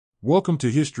Welcome to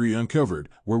History Uncovered,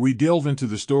 where we delve into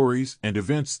the stories and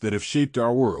events that have shaped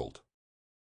our world.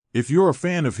 If you're a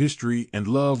fan of history and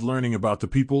love learning about the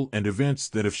people and events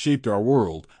that have shaped our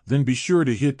world, then be sure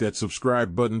to hit that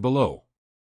subscribe button below.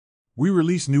 We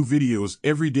release new videos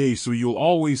every day, so you'll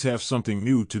always have something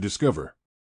new to discover.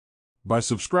 By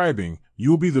subscribing,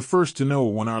 you'll be the first to know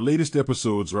when our latest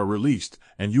episodes are released,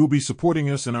 and you'll be supporting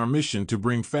us in our mission to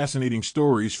bring fascinating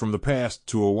stories from the past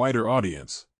to a wider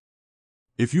audience.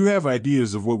 If you have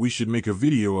ideas of what we should make a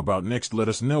video about next, let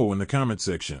us know in the comment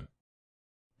section.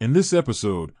 In this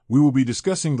episode, we will be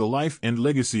discussing the life and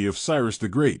legacy of Cyrus the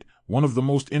Great, one of the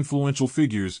most influential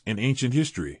figures in ancient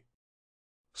history.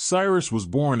 Cyrus was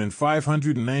born in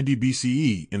 590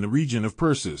 BCE in the region of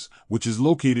Persis, which is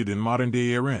located in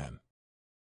modern-day Iran.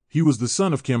 He was the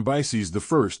son of Cambyses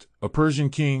I, a Persian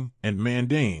king, and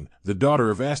Mandane, the daughter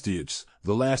of Astyages,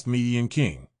 the last Median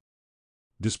king.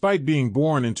 Despite being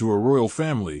born into a royal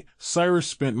family, Cyrus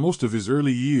spent most of his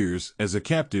early years as a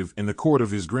captive in the court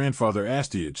of his grandfather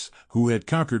Astyages, who had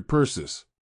conquered Persis.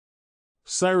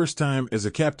 Cyrus' time as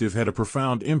a captive had a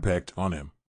profound impact on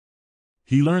him.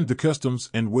 He learned the customs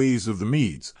and ways of the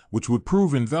Medes, which would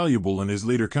prove invaluable in his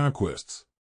later conquests.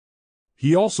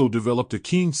 He also developed a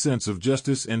keen sense of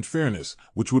justice and fairness,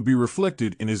 which would be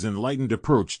reflected in his enlightened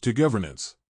approach to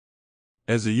governance.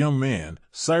 As a young man,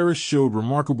 Cyrus showed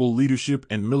remarkable leadership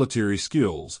and military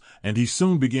skills, and he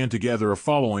soon began to gather a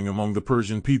following among the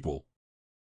Persian people.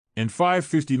 In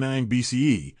 559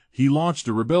 BCE, he launched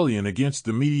a rebellion against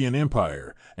the Median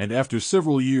Empire, and after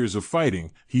several years of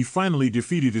fighting, he finally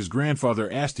defeated his grandfather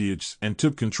Astyages and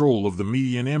took control of the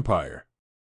Median Empire.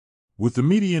 With the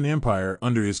Median Empire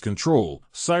under his control,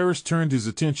 Cyrus turned his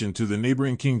attention to the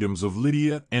neighboring kingdoms of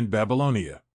Lydia and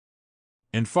Babylonia.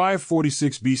 In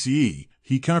 546 BCE,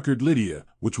 he conquered Lydia,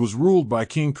 which was ruled by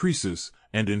King Croesus,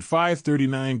 and in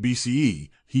 539 BCE,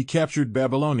 he captured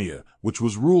Babylonia, which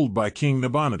was ruled by King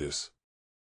Nabonidus.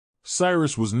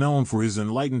 Cyrus was known for his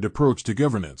enlightened approach to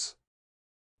governance.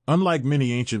 Unlike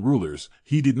many ancient rulers,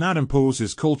 he did not impose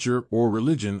his culture or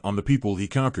religion on the people he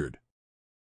conquered.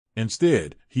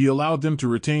 Instead, he allowed them to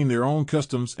retain their own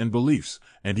customs and beliefs,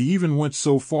 and he even went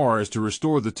so far as to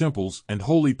restore the temples and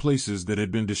holy places that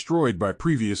had been destroyed by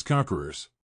previous conquerors.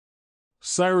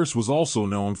 Cyrus was also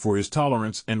known for his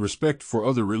tolerance and respect for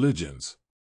other religions.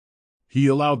 He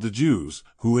allowed the Jews,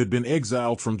 who had been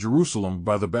exiled from Jerusalem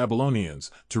by the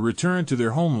Babylonians, to return to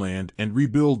their homeland and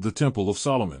rebuild the Temple of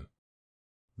Solomon.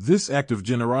 This act of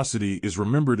generosity is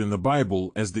remembered in the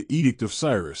Bible as the Edict of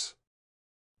Cyrus.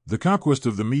 The conquest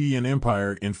of the Median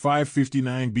Empire in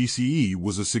 559 BCE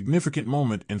was a significant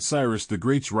moment in Cyrus the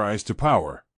Great's rise to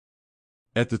power.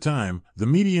 At the time, the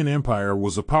Median Empire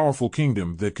was a powerful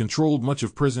kingdom that controlled much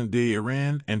of present-day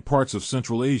Iran and parts of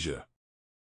Central Asia.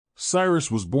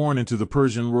 Cyrus was born into the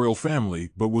Persian royal family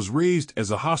but was raised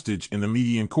as a hostage in the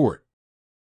Median court.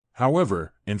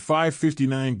 However, in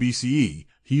 559 BCE,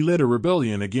 he led a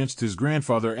rebellion against his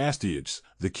grandfather Astyages,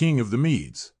 the king of the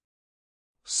Medes.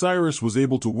 Cyrus was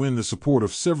able to win the support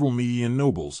of several Median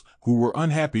nobles, who were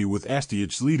unhappy with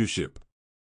Astyages' leadership.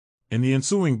 In the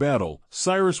ensuing battle,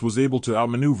 Cyrus was able to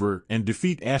outmaneuver and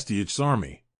defeat Astyages'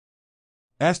 army.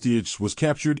 Astyages was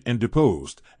captured and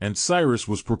deposed, and Cyrus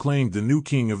was proclaimed the new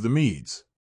king of the Medes.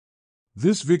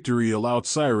 This victory allowed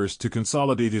Cyrus to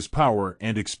consolidate his power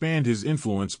and expand his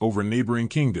influence over neighboring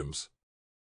kingdoms.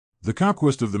 The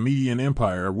conquest of the Median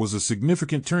Empire was a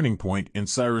significant turning point in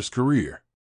Cyrus' career.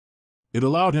 It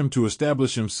allowed him to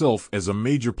establish himself as a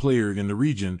major player in the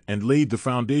region and laid the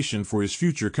foundation for his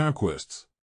future conquests.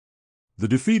 The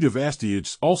defeat of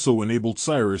Astyages also enabled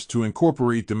Cyrus to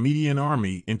incorporate the Median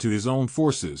army into his own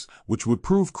forces, which would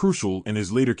prove crucial in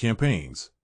his later campaigns.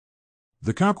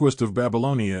 The conquest of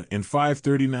Babylonia in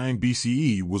 539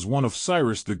 BCE was one of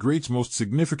Cyrus the Great's most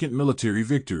significant military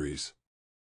victories.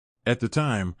 At the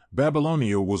time,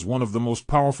 Babylonia was one of the most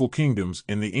powerful kingdoms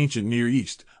in the ancient Near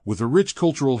East, with a rich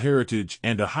cultural heritage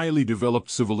and a highly developed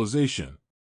civilization.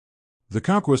 The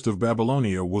conquest of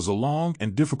Babylonia was a long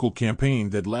and difficult campaign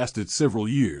that lasted several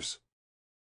years.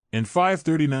 In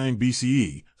 539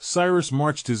 BCE, Cyrus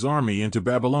marched his army into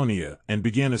Babylonia and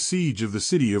began a siege of the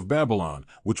city of Babylon,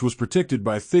 which was protected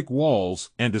by thick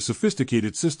walls and a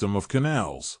sophisticated system of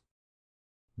canals.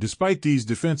 Despite these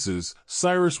defenses,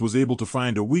 Cyrus was able to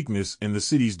find a weakness in the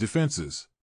city's defenses.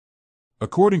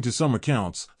 According to some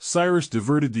accounts, Cyrus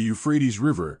diverted the Euphrates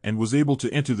River and was able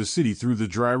to enter the city through the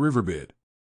dry riverbed.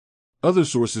 Other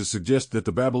sources suggest that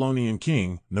the Babylonian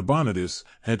king, Nabonidus,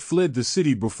 had fled the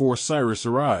city before Cyrus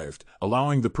arrived,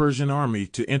 allowing the Persian army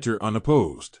to enter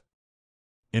unopposed.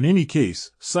 In any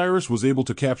case, Cyrus was able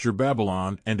to capture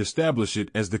Babylon and establish it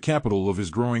as the capital of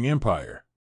his growing empire.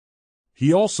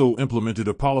 He also implemented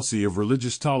a policy of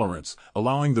religious tolerance,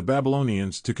 allowing the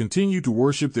Babylonians to continue to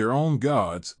worship their own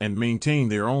gods and maintain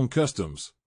their own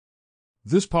customs.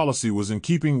 This policy was in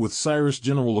keeping with Cyrus'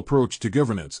 general approach to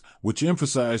governance, which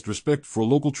emphasized respect for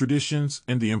local traditions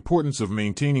and the importance of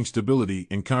maintaining stability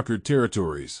in conquered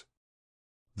territories.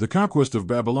 The conquest of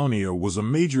Babylonia was a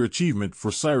major achievement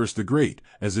for Cyrus the Great,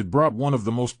 as it brought one of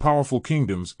the most powerful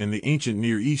kingdoms in the ancient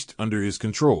Near East under his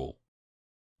control.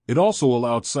 It also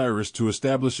allowed Cyrus to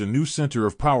establish a new center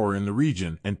of power in the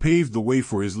region and paved the way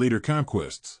for his later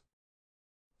conquests.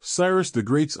 Cyrus the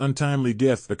Great's untimely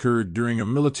death occurred during a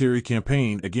military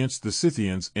campaign against the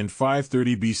Scythians in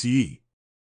 530 BCE.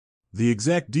 The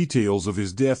exact details of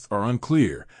his death are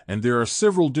unclear, and there are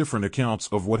several different accounts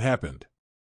of what happened.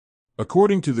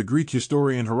 According to the Greek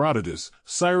historian Herodotus,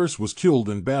 Cyrus was killed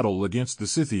in battle against the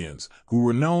Scythians, who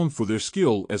were known for their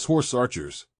skill as horse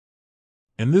archers.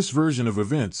 In this version of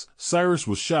events, Cyrus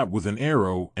was shot with an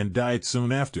arrow and died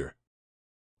soon after.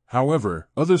 However,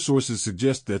 other sources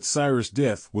suggest that Cyrus'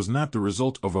 death was not the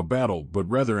result of a battle but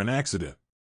rather an accident.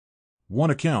 One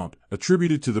account,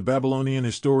 attributed to the Babylonian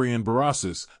historian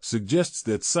Berossus, suggests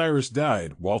that Cyrus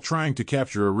died while trying to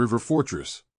capture a river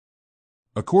fortress.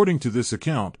 According to this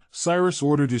account, Cyrus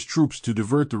ordered his troops to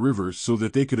divert the river so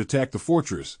that they could attack the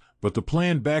fortress, but the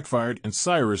plan backfired and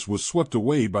Cyrus was swept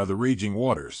away by the raging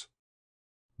waters.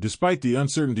 Despite the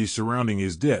uncertainty surrounding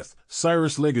his death,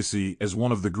 Cyrus' legacy as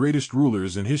one of the greatest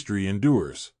rulers in history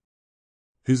endures.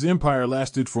 His empire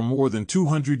lasted for more than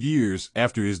 200 years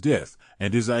after his death,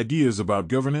 and his ideas about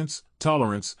governance,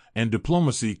 tolerance, and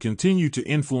diplomacy continue to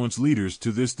influence leaders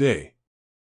to this day.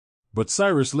 But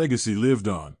Cyrus' legacy lived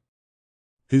on.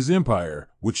 His empire,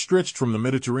 which stretched from the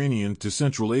Mediterranean to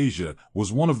Central Asia,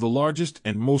 was one of the largest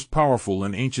and most powerful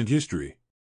in ancient history.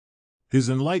 His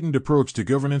enlightened approach to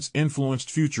governance influenced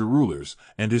future rulers,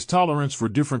 and his tolerance for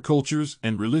different cultures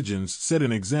and religions set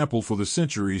an example for the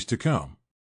centuries to come.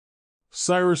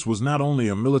 Cyrus was not only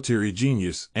a military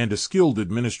genius and a skilled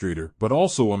administrator, but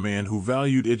also a man who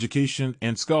valued education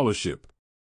and scholarship.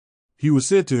 He was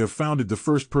said to have founded the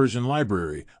first Persian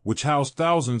library, which housed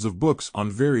thousands of books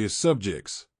on various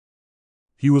subjects.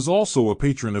 He was also a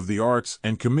patron of the arts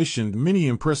and commissioned many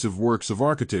impressive works of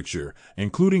architecture,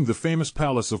 including the famous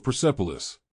Palace of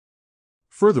Persepolis.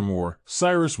 Furthermore,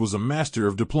 Cyrus was a master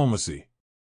of diplomacy.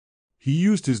 He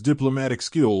used his diplomatic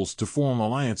skills to form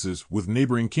alliances with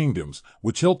neighboring kingdoms,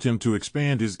 which helped him to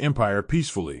expand his empire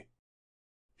peacefully.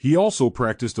 He also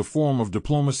practiced a form of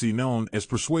diplomacy known as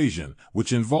persuasion,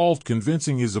 which involved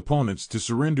convincing his opponents to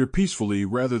surrender peacefully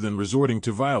rather than resorting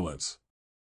to violence.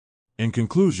 In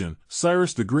conclusion,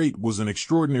 Cyrus the Great was an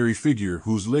extraordinary figure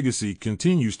whose legacy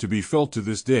continues to be felt to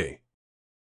this day.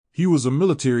 He was a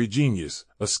military genius,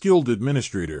 a skilled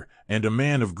administrator, and a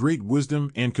man of great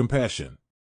wisdom and compassion.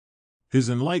 His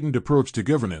enlightened approach to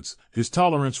governance, his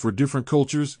tolerance for different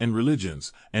cultures and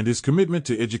religions, and his commitment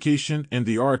to education and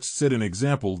the arts set an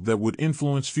example that would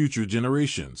influence future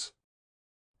generations.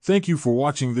 Thank you for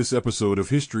watching this episode of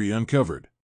History Uncovered.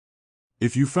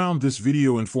 If you found this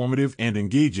video informative and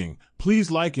engaging,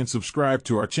 please like and subscribe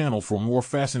to our channel for more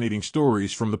fascinating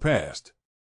stories from the past.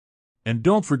 And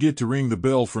don't forget to ring the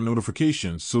bell for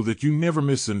notifications so that you never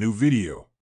miss a new video.